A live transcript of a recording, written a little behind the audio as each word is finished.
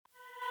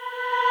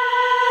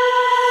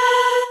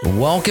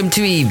Welcome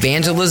to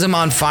Evangelism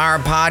on Fire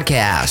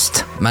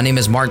podcast. My name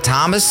is Mark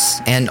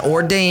Thomas, an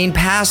ordained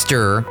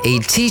pastor, a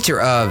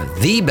teacher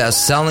of the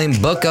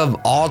best-selling book of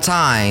all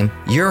time,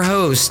 your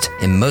host,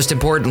 and most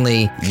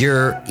importantly,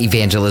 your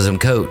evangelism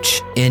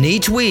coach. And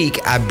each week,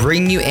 I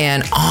bring you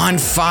an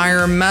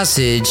on-fire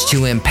message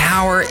to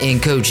empower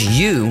and coach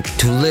you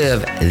to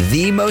live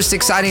the most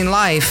exciting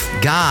life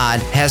God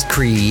has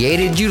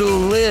created you to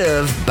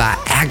live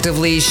by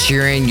actively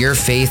sharing your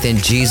faith in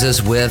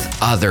Jesus with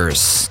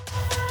others.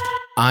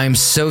 I'm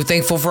so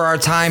thankful for our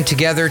time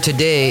together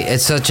today.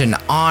 It's such an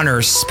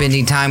honor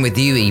spending time with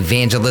you,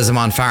 Evangelism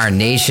on Fire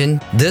Nation.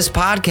 This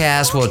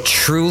podcast will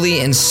truly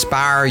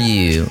inspire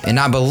you, and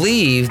I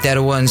believe that it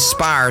will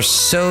inspire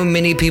so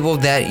many people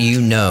that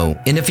you know.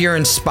 And if you're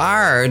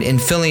inspired and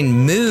feeling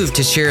moved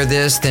to share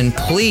this, then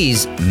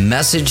please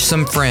message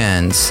some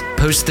friends,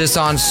 post this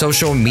on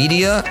social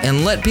media,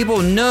 and let people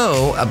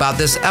know about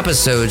this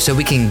episode so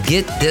we can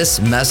get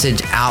this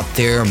message out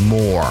there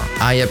more.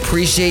 I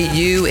appreciate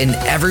you and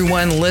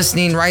everyone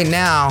listening right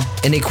now.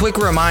 And a quick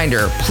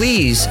reminder,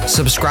 please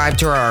subscribe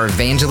to our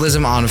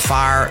Evangelism on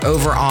Fire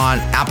over on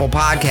Apple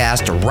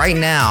Podcast right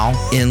now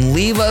and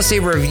leave us a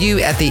review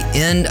at the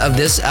end of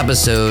this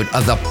episode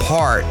of the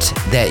part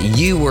that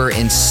you were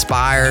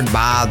inspired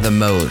by the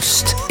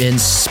most. And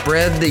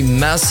spread the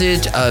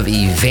message of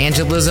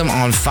Evangelism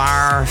on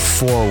Fire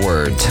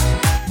forward.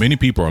 Many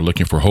people are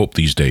looking for hope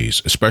these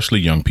days, especially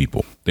young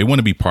people. They want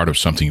to be part of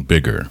something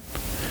bigger.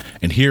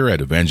 And here at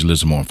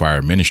Evangelism on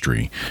Fire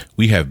Ministry,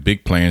 we have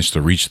big plans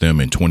to reach them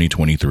in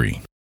 2023.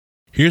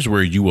 Here's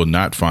where you will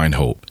not find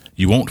hope.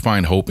 You won't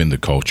find hope in the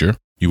culture.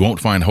 You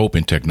won't find hope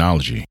in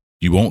technology.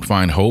 You won't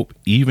find hope,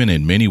 even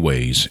in many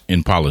ways,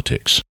 in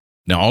politics.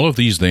 Now, all of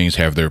these things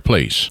have their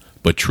place,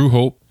 but true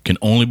hope can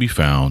only be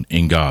found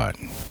in God.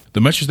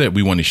 The message that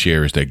we want to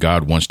share is that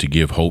God wants to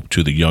give hope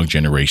to the young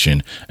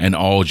generation and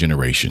all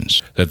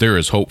generations, that there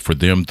is hope for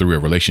them through a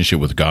relationship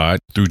with God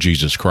through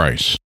Jesus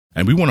Christ.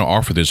 And we want to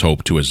offer this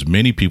hope to as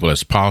many people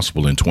as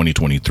possible in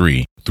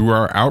 2023 through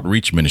our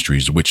outreach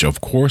ministries, which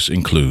of course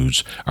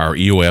includes our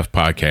EOF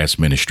podcast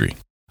ministry.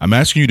 I'm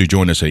asking you to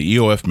join us at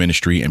EOF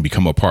Ministry and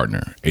become a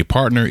partner. A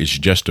partner is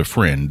just a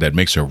friend that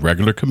makes a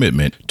regular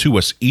commitment to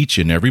us each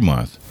and every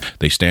month.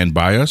 They stand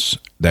by us.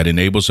 That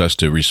enables us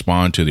to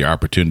respond to the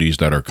opportunities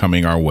that are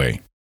coming our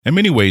way. In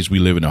many ways, we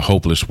live in a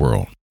hopeless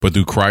world, but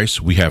through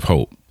Christ, we have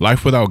hope.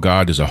 Life without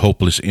God is a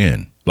hopeless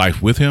end.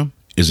 Life with Him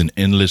is an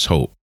endless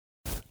hope.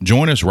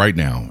 Join us right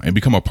now and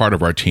become a part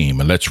of our team,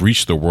 and let's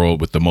reach the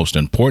world with the most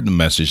important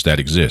message that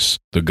exists,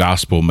 the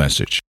gospel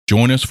message.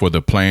 Join us for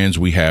the plans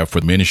we have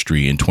for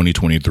ministry in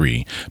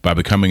 2023 by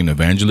becoming an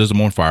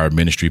Evangelism on Fire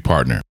ministry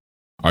partner.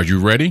 Are you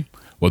ready?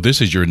 Well, this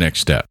is your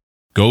next step.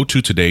 Go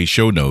to today's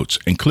show notes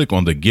and click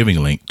on the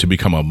giving link to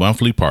become a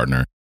monthly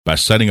partner by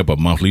setting up a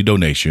monthly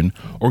donation,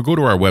 or go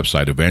to our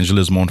website,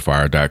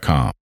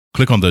 evangelismonfire.com.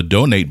 Click on the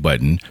donate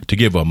button to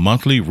give a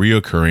monthly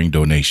reoccurring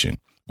donation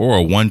or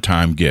a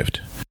one-time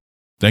gift.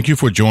 Thank you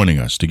for joining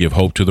us to give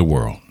hope to the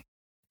world.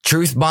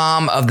 Truth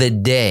bomb of the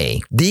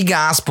day. The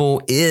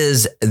gospel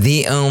is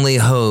the only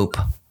hope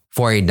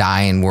for a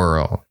dying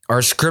world.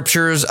 Our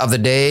scriptures of the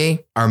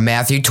day are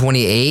Matthew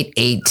 28,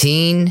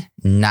 18,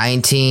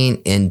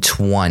 19, and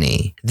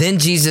 20. Then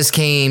Jesus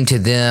came to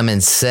them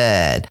and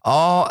said,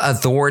 "All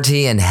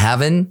authority in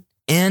heaven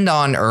and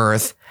on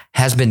earth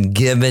has been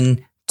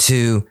given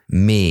to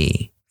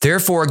me.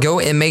 Therefore,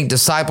 go and make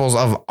disciples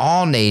of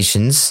all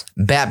nations,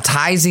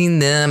 baptizing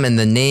them in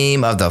the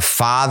name of the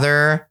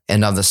Father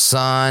and of the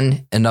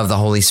Son and of the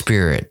Holy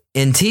Spirit,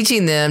 and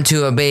teaching them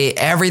to obey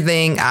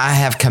everything I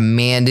have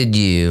commanded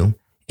you.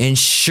 And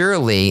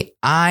surely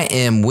I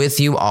am with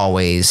you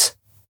always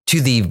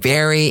to the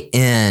very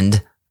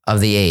end of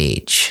the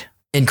age."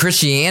 In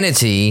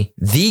Christianity,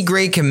 the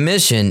Great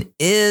Commission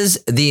is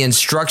the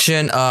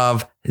instruction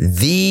of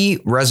the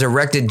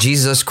resurrected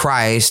Jesus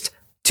Christ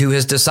to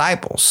his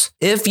disciples.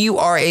 If you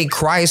are a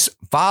Christ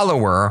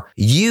follower,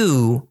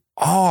 you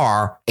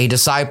are a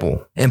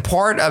disciple. And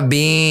part of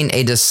being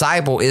a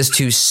disciple is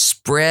to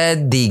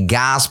spread the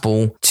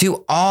gospel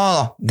to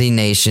all the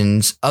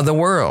nations of the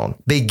world,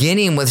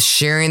 beginning with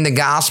sharing the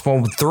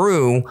gospel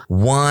through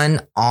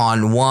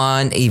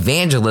one-on-one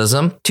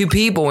evangelism to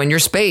people in your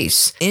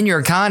space, in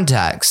your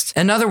context.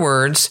 In other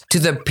words, to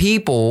the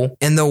people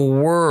in the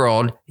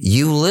world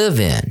you live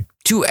in.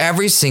 To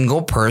every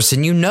single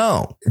person you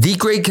know. The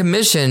Great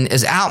Commission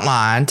is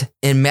outlined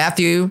in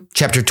Matthew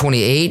chapter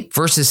 28,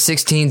 verses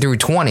 16 through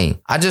 20.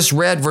 I just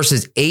read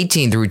verses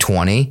 18 through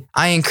 20.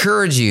 I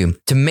encourage you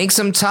to make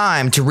some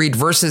time to read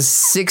verses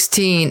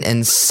 16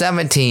 and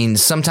 17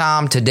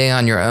 sometime today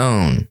on your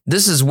own.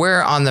 This is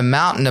where on the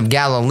mountain of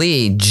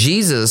Galilee,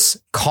 Jesus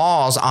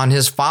calls on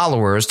his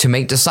followers to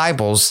make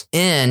disciples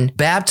and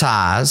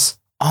baptize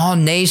all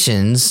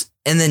nations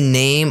in the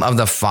name of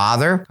the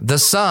Father, the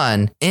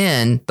Son,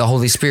 and the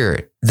Holy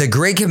Spirit. The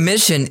Great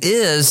Commission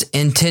is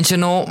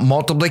intentional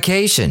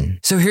multiplication.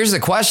 So here's the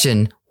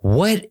question.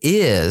 What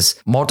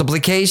is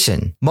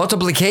multiplication?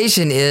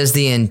 Multiplication is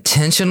the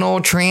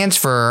intentional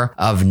transfer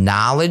of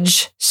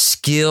knowledge,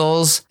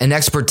 skills, and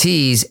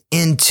expertise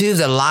into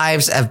the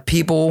lives of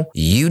people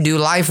you do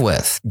life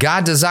with.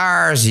 God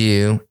desires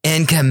you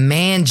and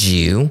commands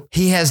you.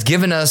 He has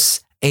given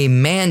us a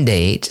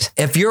mandate,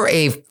 if you're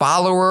a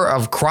follower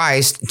of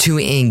Christ, to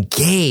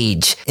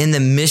engage in the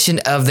mission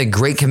of the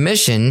Great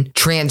Commission,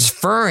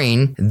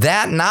 transferring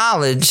that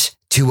knowledge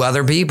to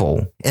other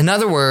people. In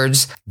other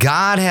words,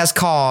 God has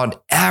called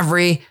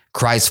every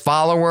Christ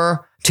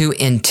follower to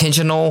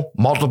intentional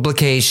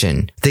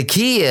multiplication. The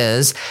key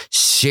is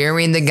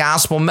sharing the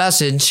gospel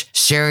message,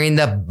 sharing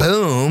the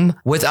boom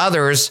with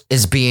others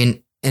is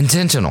being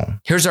intentional.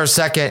 Here's our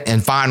second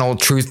and final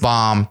truth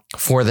bomb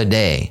for the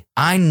day.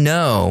 I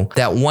know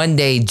that one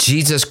day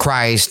Jesus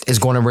Christ is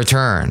going to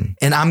return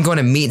and I'm going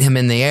to meet him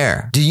in the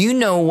air. Do you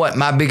know what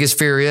my biggest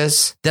fear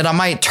is? That I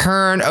might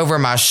turn over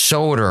my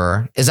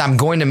shoulder as I'm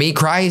going to meet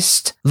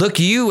Christ, look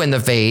you in the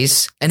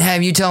face and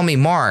have you tell me,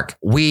 Mark,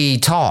 we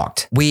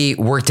talked, we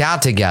worked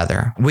out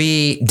together,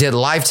 we did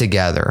life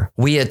together,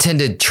 we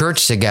attended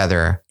church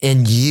together,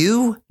 and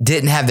you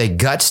didn't have the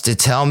guts to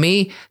tell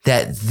me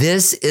that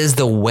this is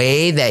the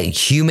way that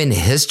human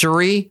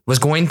history was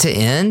going to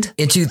end?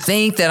 And to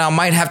think that I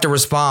might have to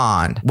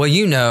respond, well,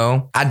 you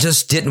know, I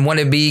just didn't want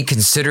to be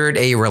considered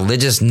a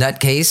religious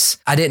nutcase.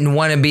 I didn't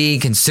want to be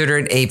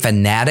considered a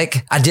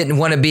fanatic. I didn't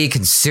want to be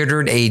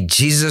considered a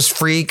Jesus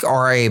freak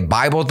or a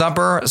Bible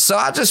thumper. So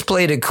I just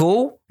played it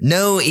cool.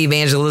 No,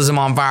 Evangelism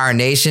on Fire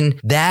Nation,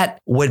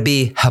 that would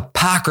be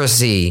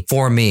hypocrisy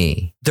for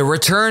me. The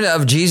return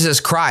of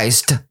Jesus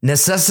Christ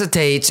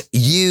necessitates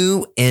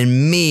you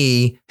and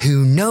me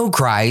who know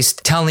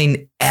Christ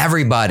telling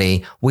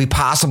everybody we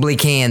possibly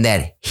can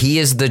that he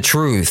is the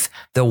truth,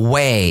 the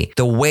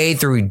way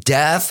through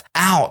death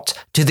out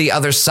to the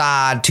other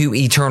side to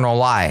eternal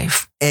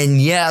life.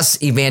 And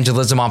yes,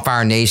 Evangelism on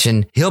Fire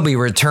Nation, he'll be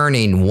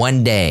returning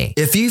one day.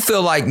 If you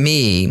feel like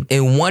me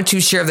and want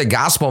to share the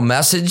gospel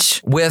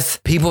message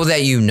with people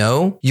that you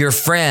know, your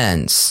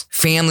friends,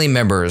 family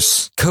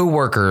members,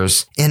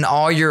 coworkers, and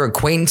all your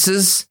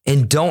acquaintances,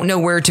 and don't know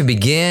where to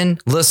begin,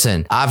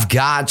 listen, I've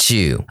got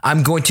you.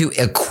 I'm going to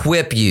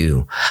equip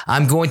you.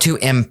 I'm going to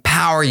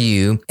empower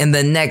you in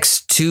the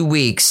next 2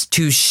 weeks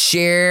to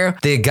share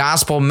the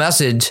gospel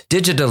message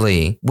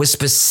digitally with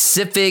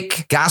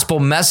specific gospel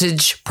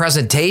message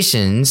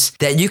presentations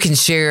that you can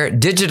share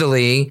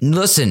digitally.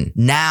 Listen,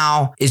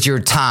 now is your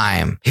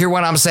time. Hear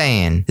what I'm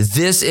saying.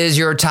 This is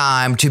your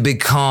time to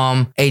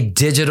become a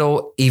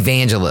digital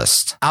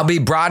evangelist. I'll be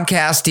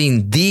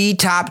broadcasting the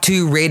top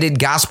 2 rated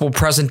gospel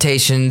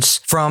presentations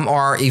from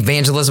our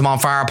Evangelism on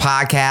Fire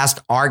podcast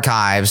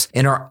archives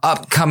in our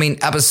upcoming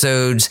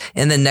episodes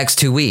in the next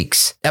 2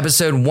 weeks.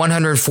 Episode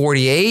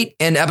 148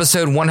 and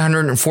episode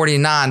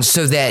 149,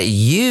 so that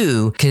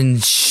you can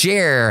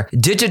share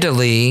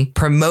digitally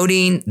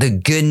promoting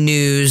the good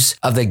news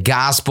of the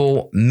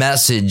gospel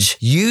message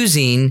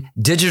using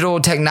digital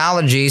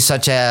technology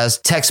such as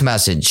text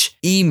message,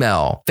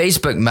 email,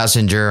 Facebook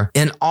Messenger,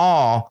 and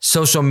all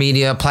social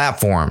media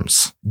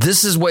platforms.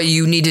 This is what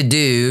you need to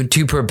do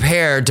to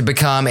prepare to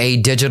become a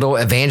digital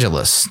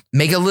evangelist.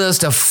 Make a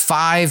list of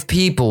 5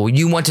 people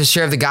you want to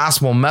share the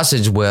gospel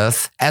message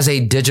with as a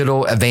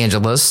digital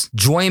evangelist.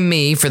 Join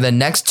me for the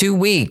next 2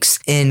 weeks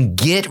and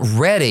get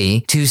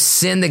ready to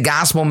send the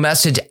gospel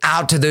message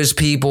out to those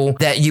people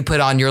that you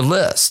put on your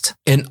list.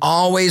 And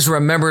always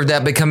remember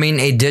that becoming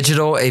a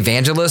digital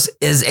evangelist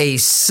is a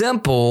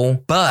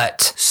simple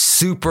but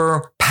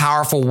super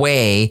powerful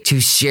way to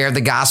share the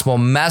gospel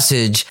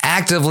message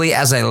actively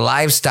as a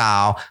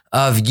lifestyle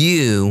of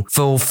you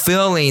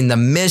fulfilling the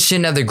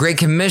mission of the Great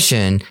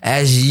Commission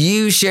as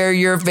you share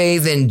your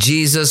faith in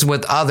Jesus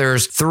with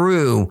others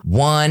through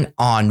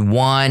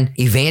one-on-one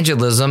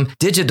evangelism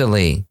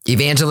digitally.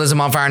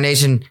 Evangelism on Fire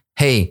Nation,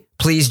 hey,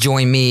 please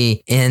join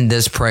me in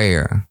this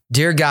prayer.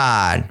 Dear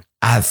God,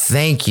 I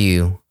thank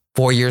you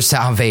for your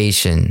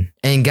salvation.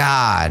 And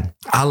God,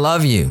 I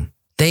love you.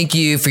 Thank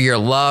you for your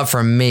love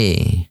for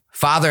me.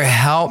 Father,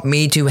 help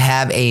me to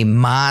have a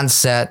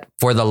mindset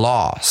for the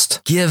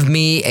lost. Give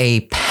me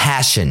a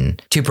passion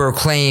to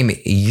proclaim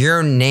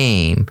your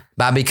name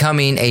by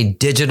becoming a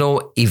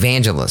digital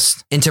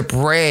evangelist, and to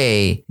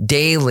pray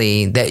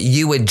daily that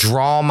you would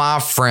draw my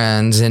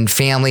friends and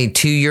family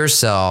to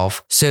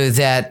yourself so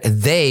that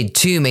they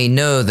too may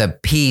know the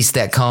peace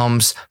that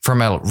comes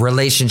from a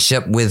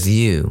relationship with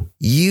you.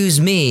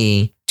 Use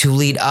me to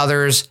lead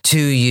others to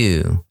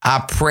you.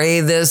 I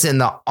pray this in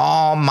the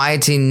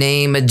almighty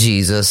name of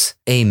Jesus.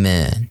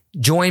 Amen.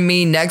 Join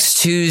me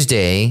next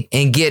Tuesday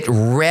and get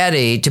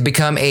ready to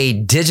become a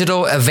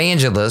digital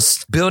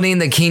evangelist, building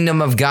the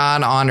kingdom of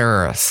God on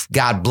earth.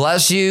 God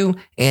bless you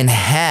and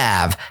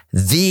have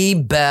the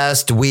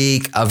best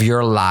week of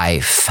your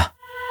life.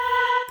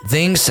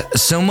 Thanks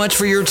so much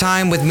for your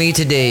time with me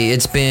today.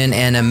 It's been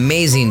an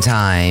amazing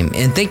time,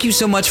 and thank you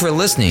so much for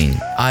listening.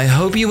 I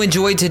hope you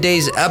enjoyed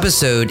today's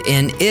episode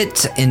and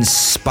it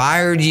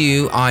inspired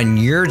you on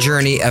your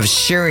journey of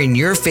sharing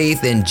your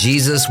faith in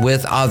Jesus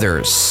with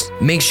others.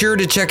 Make sure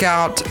to check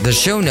out the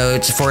show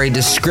notes for a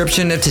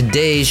description of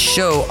today's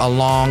show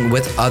along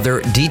with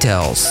other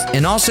details.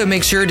 And also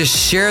make sure to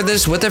share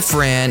this with a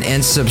friend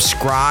and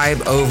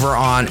subscribe over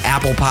on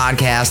Apple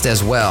Podcast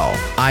as well.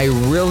 I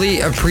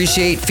really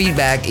appreciate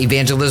feedback,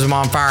 Evangelism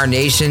on Fire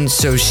Nation,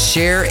 so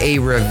share a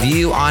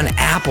review on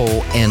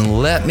Apple and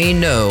let me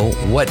know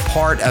what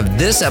part of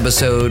this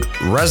episode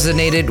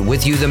resonated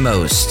with you the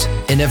most.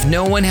 And if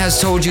no one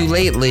has told you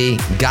lately,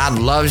 God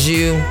loves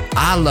you,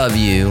 I love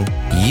you,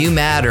 you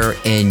matter,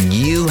 and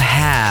you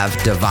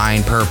have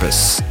divine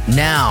purpose.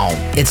 Now,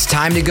 it's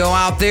time to go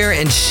out there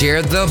and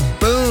share the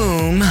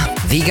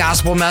the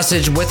gospel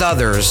message with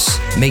others.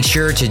 Make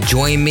sure to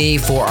join me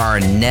for our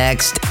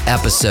next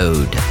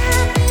episode.